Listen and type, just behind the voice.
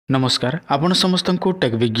नमस्कार आपण समस्त को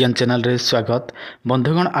टेक विज्ञान चैनल रे स्वागत।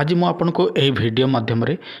 बंधुगण आज मु आपन को यही वीडियो माध्यम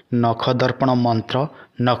रे नख दर्पण मंत्र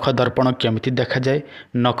नख दर्पण केमिति देखा जाए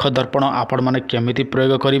नख दर्पण आपण माने केमिति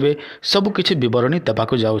प्रयोग करिवे सब किछि विवरणी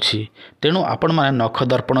देबाकू जाउछि। तेणु आपण माने नख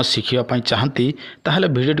दर्पण शिखिबा पई चाहंती ताहले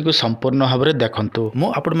वीडियो को संपूर्ण भाव में देखंतु।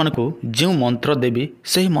 मु आपण मानकू जो मंत्र देबी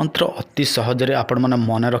सही मंत्र अति सहज रे आपण माने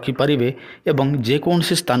मन रखि परिवे एवं जे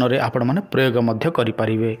कोनसी स्थान रे आपण माने प्रयोग मध्य करि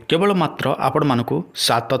परिवे। केवल मात्र आपण मानकू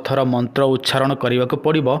 7 थर मंत्र उच्चारण करने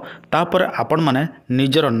पड़ो। तापर आपण माने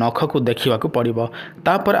निजर नख को देखा पड़ो।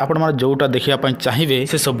 तापर आपण माने जोटा देखिया चाहिए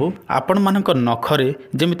से सब आपण मानक नखरे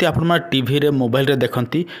जमिति आपण माने टीवी रे मोबाइल रे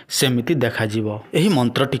देखंती सेमिति देखा जीवो। एही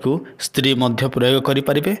मंत्रटी को स्त्री मध्य प्रयोग करि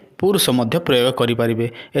परिबे पुरुष मध्य प्रयोग करि परिबे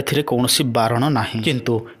एथिरे कोनोसी बारण नाही।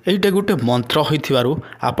 किंतु एइटा गुटे मंत्र होइथिबारु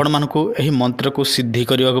आपण मानकू एही मंत्र को सिद्धि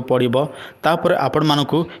करबा को पड़िबो। तापर आपण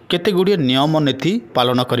मानकू केते गुडिये नियम नीति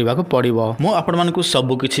पालन करबा को पड़िबो। मु आपण मानकू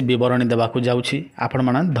सब किछि विवरणी देबाकू जाउछि। आपण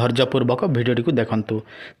माने धैर्य पूर्वक वीडियो को देखंतु।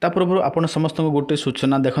 ता पूर्व आपण समस्त को गोटे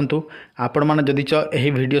सूचना देखंतु। आपण माने जदि च एही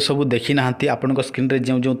वीडियो सब देखि नाहंती आपण को स्क्रीन रे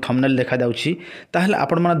जो जो थंबनेल देखा जाउछि ताहले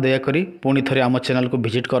आपण माने दया करी पुनी थरे हम चैनल को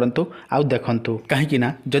विजिट करंतु आउ देखंतु। काहे कि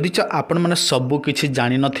ना जदि च आपण माने सब किछि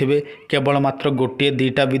जानि नथिबे केवल मात्र गोटे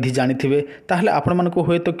दीटा विधि जानिथिबे ताहले आपण माने को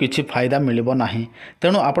होय तो किछि फायदा मिलिबो नाही।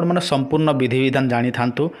 तेणु आपण माने संपूर्ण विधि विधान जानि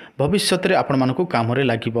थांतु भविष्यत रे आपण माने को काम रे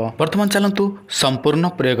लागिबो। वर्तमान चलंतु संपूर्ण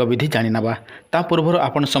प्रयोग विधि जानि नबा। ता पूर्व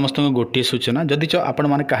आपण समस्त को गोटे सूचना जदि च आपण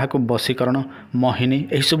माने काहा को वशीकरण मोहिनी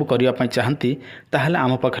एही सब करिया पई चाहंती ताहले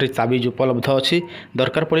आम पाखरे ताबीज उपलब्ध अछि।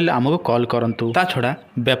 दरकार पड़िले हमको कॉल करंतु। ता छडा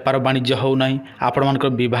व्यापार वाणिज्य हो नाही आपण मानकर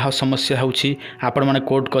विवाह समस्या होछि आपण माने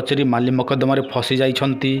कोर्ट कचेरी माली मकदमा रे फसी जाई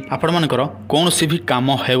छंती आपण मानकर कोनोसी भी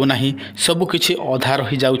काम हेउ नाही सब किछि अधा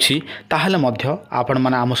रहि जाउछि ताहले मध्य आपण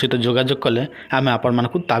माने आम सहित जोगाजोग कले आमे आपण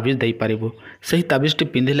मानकू ताबीज देई पारिबो। सही ताबीज टी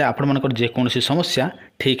पिंधिले आपण मानकर जे कोनोसी समस्या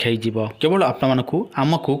ठीक है जीवो। केवल आपण मानकू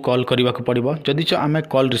आमको कॉल करबा को पड़िबो। जदि च आमे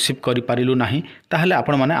कॉल रिसीव करि पारिलु नाही ताहले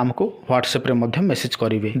आपण माने आमको व्हाट्सएप रे मध्य मेसेज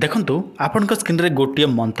करिवे। देखंतु आपण को स्क्रीन रे गोटिए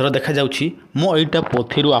मंत्र देखा जाउछि। मो एटा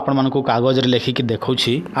पोथीरु आपण मानकू कागज रे लेखि कि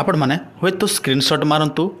देखौछि। आपण माने होय तो स्क्रीनशॉट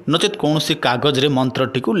मारंतु नचेत कोनोसी कागज रे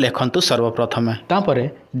मंत्रटी को लेखंतु सर्वप्रथमे। तापरे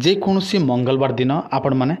जे कोनोसी मंगलवार दिन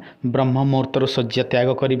आपण माने ब्रह्म मुहूर्तर सज्जा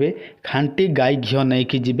त्याग करिवे खांटी गाय घियो नै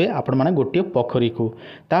कि जिवे आपण माने गोटिए पोखरी को।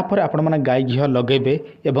 तापर आपण माने गाय घियो लगेबे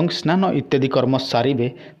एवं स्नान इत्यादि कर्म सारिबे।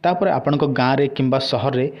 तापर आपण को गाँ रे किंबा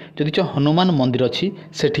शहर रे जदि च हनुमान मंदिर अछि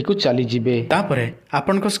सेठी को चली जिवे। तापरे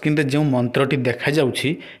आपण को स्क्रीन रे जो मंत्रटी देखा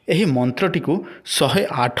जाउछि एही मंत्रटी को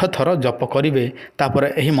 108 थर जप करिवे। तापर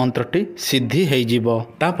एही मंत्रटी सिद्धि हेइ जिवो।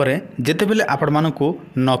 तापरे जेते बेले आपण मानकू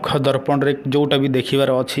नख दर्पण रे जोटा भी देखिबार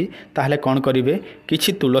अछि ताहले कोन करिवे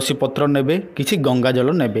किछि तुलसी पत्र नेबे किछि गंगा जल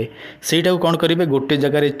नेबे सेटा को कोन करिवे गोटे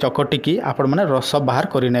जगह रे चकटिकी आपण माने रस बाहर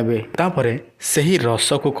करि नेबे। तापरे सही रस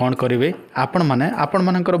को कौन करेंगे आपण माने आपण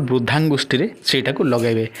मानकर वृद्धांगुष्ठी रे सेटा को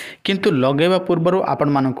लगेबे। किंतु लगेबा पूर्व आपण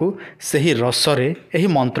मानकू सही रस रे एही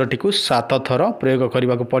मंत्रटी को 7 थर प्रयोग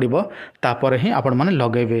करबा को पड़िबो। तापर ही आपण माने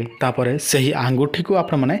लगेबे। तापर सही आंगुठी को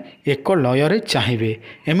आपण माने एक लय रे चाहिबे।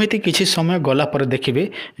 एमिति किछि समय गला पर देखिबे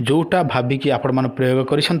जोटा भाबी कि आपण माने प्रयोग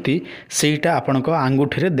करिसंती सेटा आपण को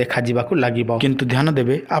आंगुठी रे देखा जिबा को लागिबो। किंतु ध्यान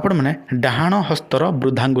देबे आपण माने डाहाण हस्तर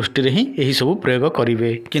वृद्धांगुष्ठी रे ही एही सब प्रयोग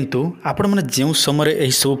करिवे। किंतु आपण माने जो समय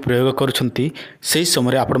यही सब प्रयोग करुछंती से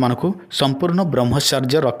समय आपण मानकू संपूर्ण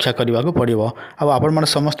ब्रह्मचर्य रक्षा करने को पड़ो। आपण माने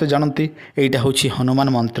समस्त जानती एटा होछि हनुमान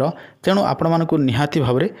मंत्र। तेणु आपण मानकू निहाती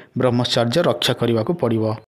भाव में ब्रह्मचर्य रक्षा करने को पड़ो।